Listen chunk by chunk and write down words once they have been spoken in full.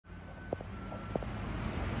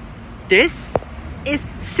This is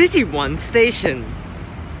City 1 station.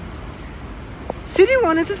 City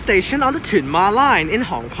 1 is a station on the Tuen Ma line in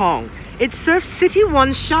Hong Kong. It serves City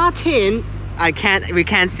 1 Sha Tin. We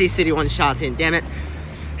can't see City 1 Sha Tin, damn it.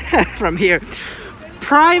 From here.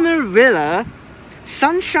 Primer Villa,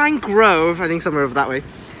 Sunshine Grove, I think somewhere over that way.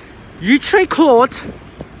 Yutri Court,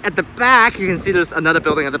 at the back, you can see there's another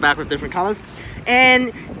building at the back with different colors.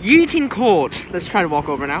 And Yutin Court. Let's try to walk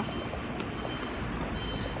over now.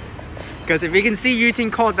 Because if you can see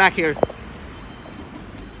Yutin Court back here.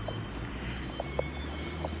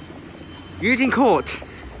 Yutin Court.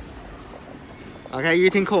 Okay,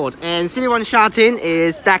 Yutin Court. And City 1 Sha Tin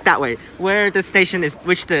is back that way, where the station is,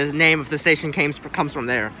 which the name of the station comes from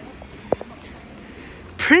there.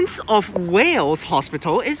 Prince of Wales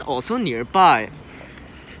Hospital is also nearby.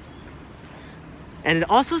 And it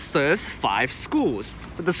also serves 5 schools.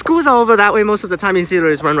 But the schools are over that way most of the time. You can see there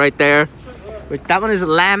is one right there. That one is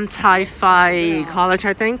Lam Tai Fai College,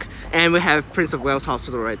 I think. And we have Prince of Wales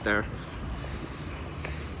Hospital right there.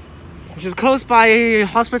 Which is close by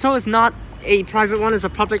hospital. It's not a private one, it's a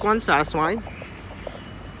public one, so that's why. You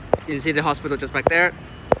can see the hospital just back there.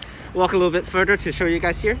 Walk a little bit further to show you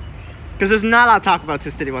guys here. Because there's not a lot to talk about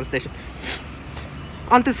to City 1 station.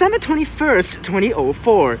 On December 21st,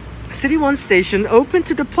 2004, City 1 station opened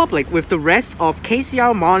to the public with the rest of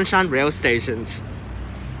KCR Ma On Shan rail stations.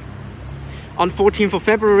 On 14th of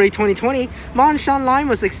February 2020, Ma On Shan line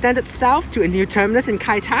was extended south to a new terminus in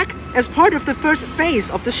Kai Tak as part of the first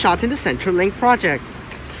phase of the Sha Tin to Central Link project.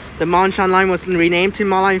 The Ma On Shan line was renamed to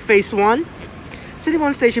Ma Line Phase 1. City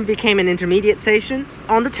 1 station became an intermediate station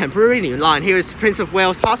on the temporary new line. Here is Prince of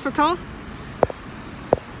Wales Hospital.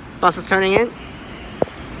 Bus is turning in.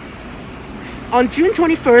 On June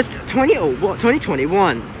 21st,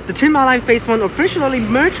 2021, the Tuen Ma Line Phase 1 officially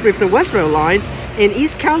merged with the West Rail Line in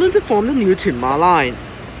East Kowloon to form the new Tuen Ma Line.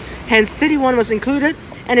 Hence, City 1 was included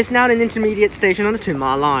and is now an intermediate station on the Tuen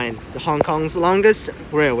Ma Line, the Hong Kong's longest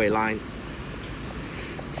railway line.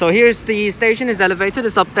 So here's the station, is elevated,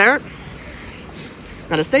 it's up there.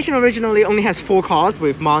 Now the station originally only has 4 cars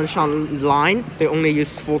with Ma On Shan line. They only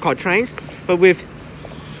use 4-car trains, but with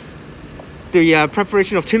the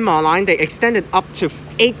preparation of Tuen Ma line, they extended up to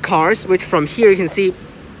 8 cars, which from here you can see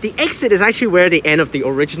the exit is actually where the end of the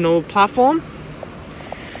original platform.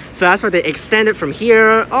 So that's why they extended from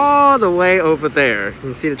here all the way over there. You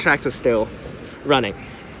can see the tracks are still running.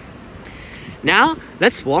 Now,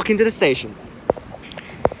 let's walk into the station.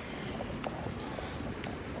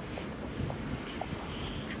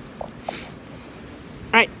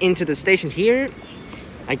 Alright, into the station here.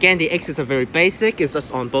 Again, the exits are very basic, it's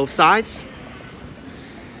just on both sides.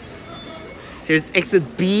 Here's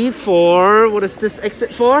exit B for, what is this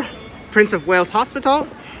exit for? Prince of Wales Hospital.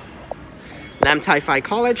 Lam Tai Fai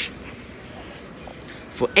College.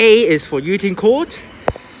 For A is for Yutin Court.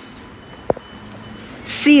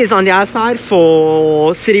 C is on the other side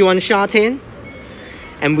for City 1 Sha Tin.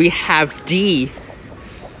 And we have D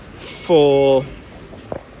for,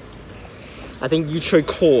 I think, Yutri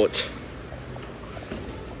Court.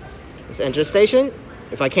 Let's enter the station,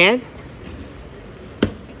 if I can.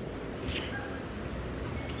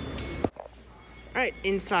 Alright,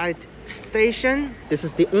 inside station. This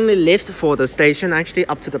is the only lift for the station actually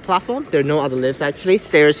up to the platform. There are no other lifts actually.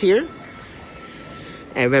 Stairs here.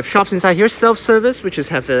 And we have shops inside here. Self-service, which is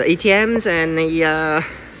have ATMs and a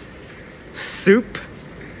soup.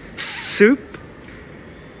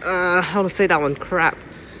 How to say that one? Crap.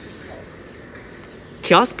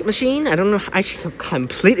 Kiosk machine? I don't know. I should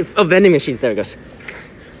completely... Oh, vending machines. There it goes.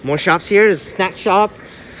 More shops here. There's a snack shop.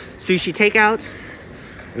 Sushi takeout.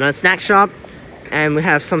 Another snack shop. And we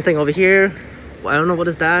have something over here. Well, I don't know what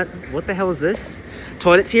is that. What the hell is this?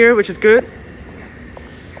 Toilets here, which is good.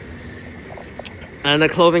 And a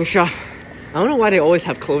clothing shop. I don't know why they always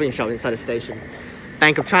have clothing shop inside the stations.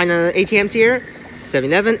 Bank of China ATMs here.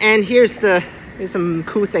 7-Eleven. And here's some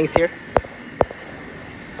cool things here.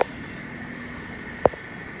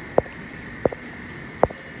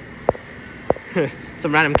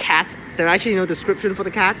 Some random cats. There are actually no description for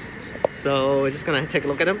the cats. So we're just gonna take a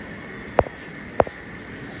look at them.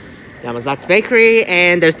 Yamazaki Bakery,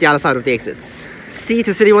 and there's the other side of the exits. C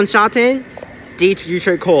to City 1 Sha Tin, D to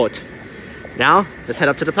Yutri Court. Now, let's head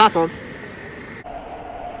up to the platform.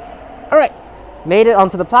 Alright, made it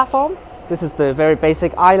onto the platform. This is the very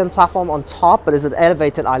basic island platform on top, but it's an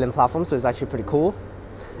elevated island platform, so it's actually pretty cool.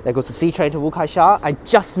 There goes the C train to Wu Kai Sha. I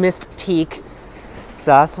just missed peak, so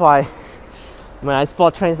that's why when I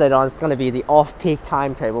spot trains later on, it's going to be the off-peak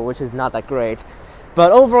timetable, which is not that great.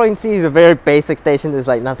 But overall, you can see it's a very basic station. There's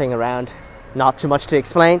like nothing around, not too much to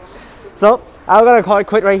explain. So I'm going to call it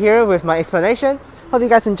quit right here with my explanation. Hope you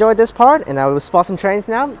guys enjoyed this part, and I will spot some trains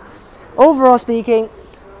now. Overall speaking,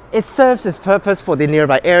 it serves its purpose for the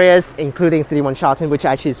nearby areas, including City 1 Charlton, which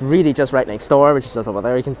actually is really just right next door, which is just over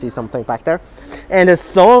there. You can see something back there. And there's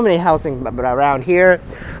so many housing around here,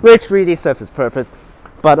 which really serves its purpose.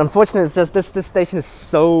 But unfortunately, it's just this station is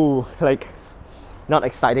so, like, not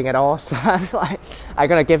exciting at all. So I'm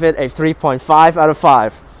gonna give it a 3.5 out of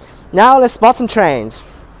 5. Now let's spot some trains.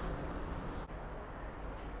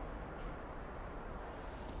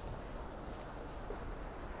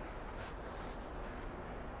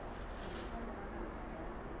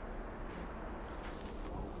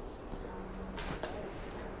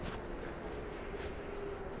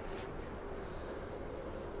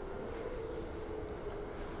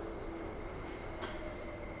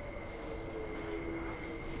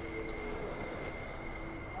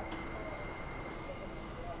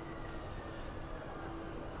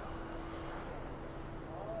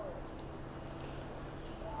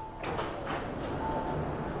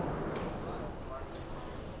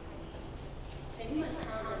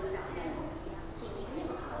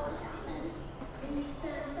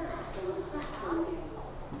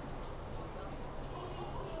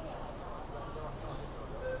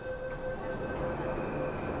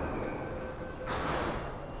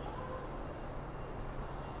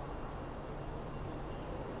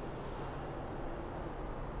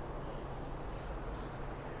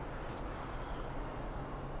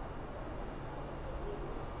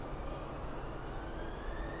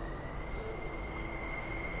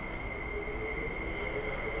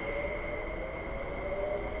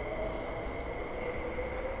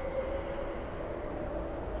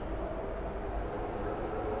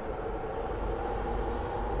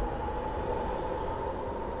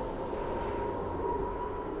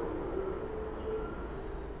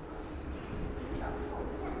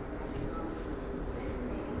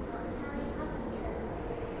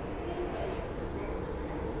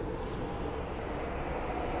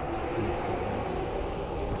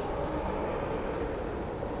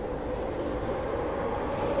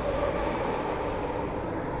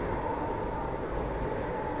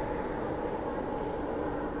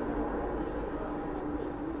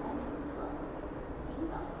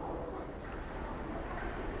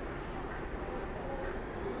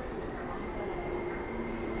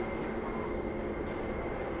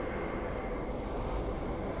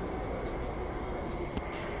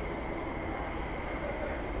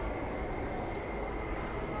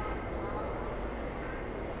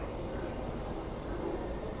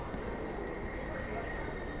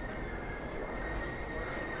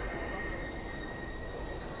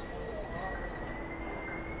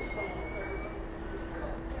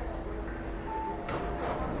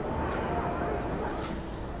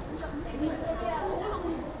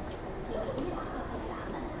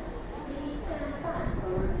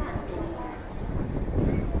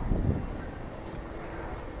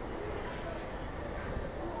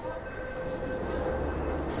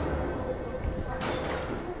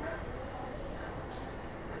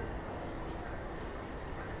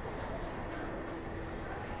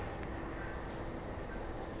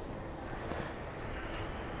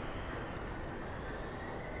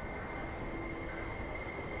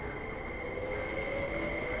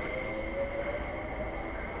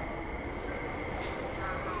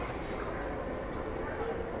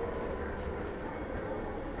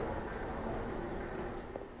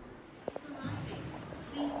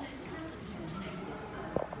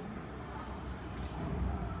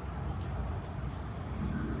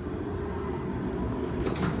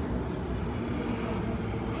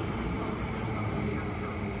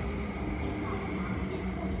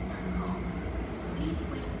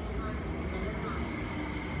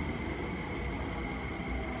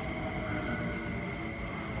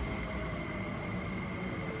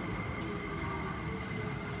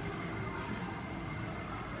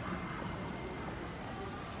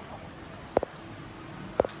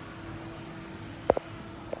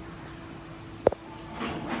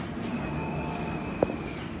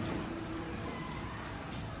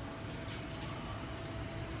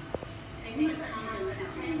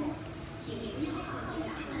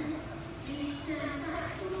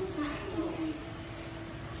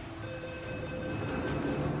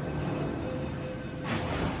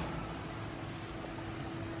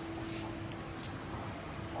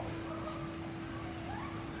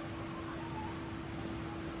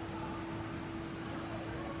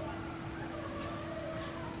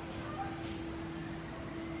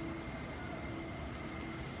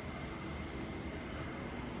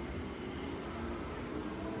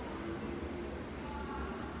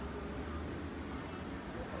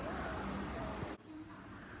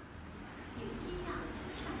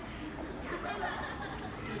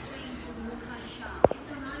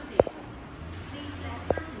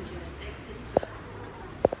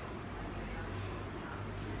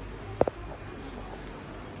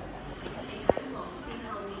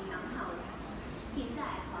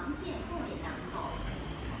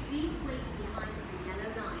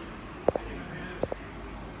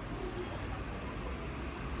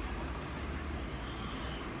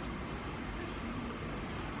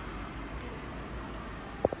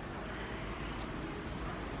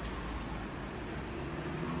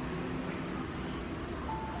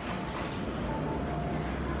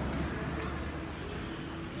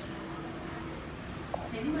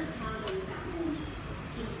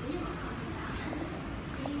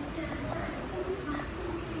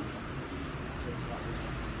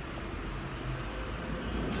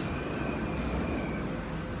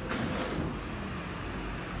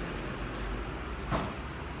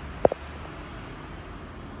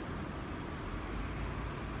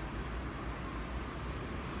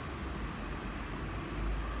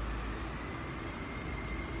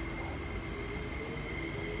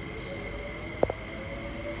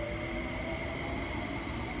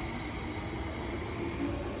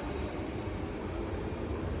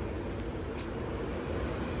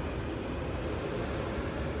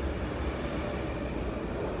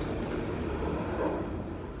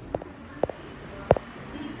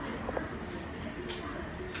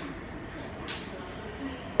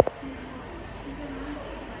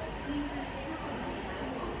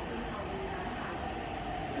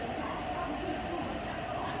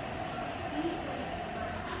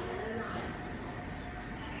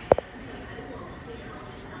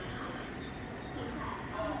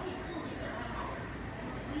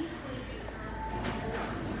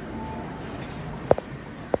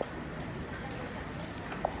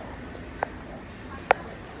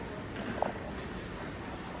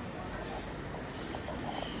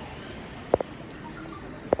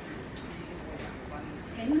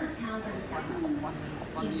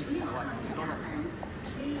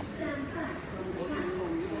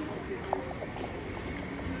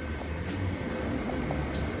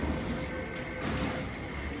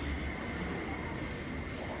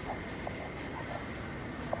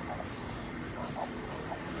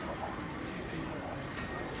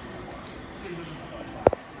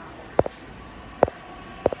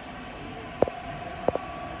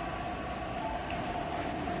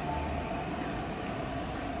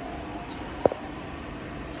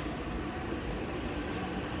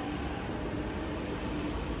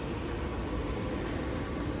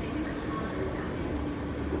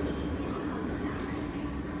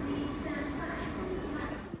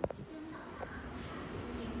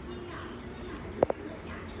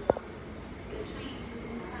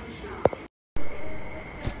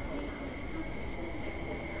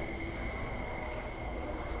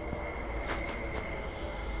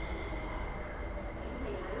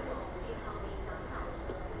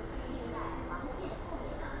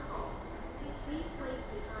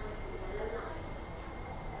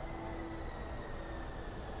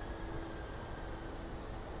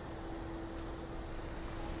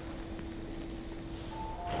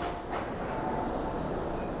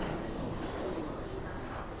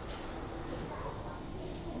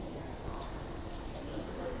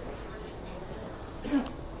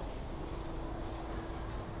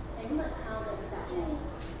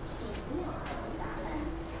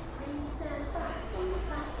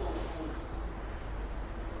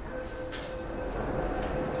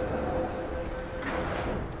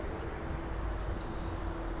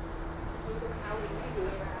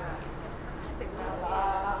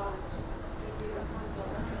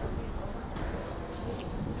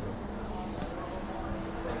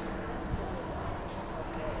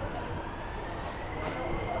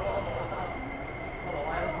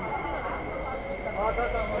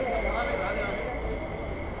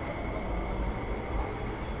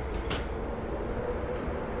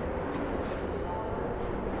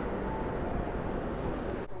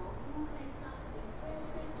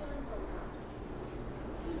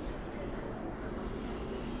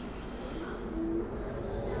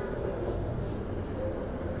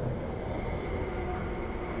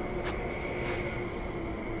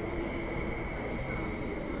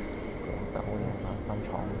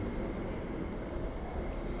 长。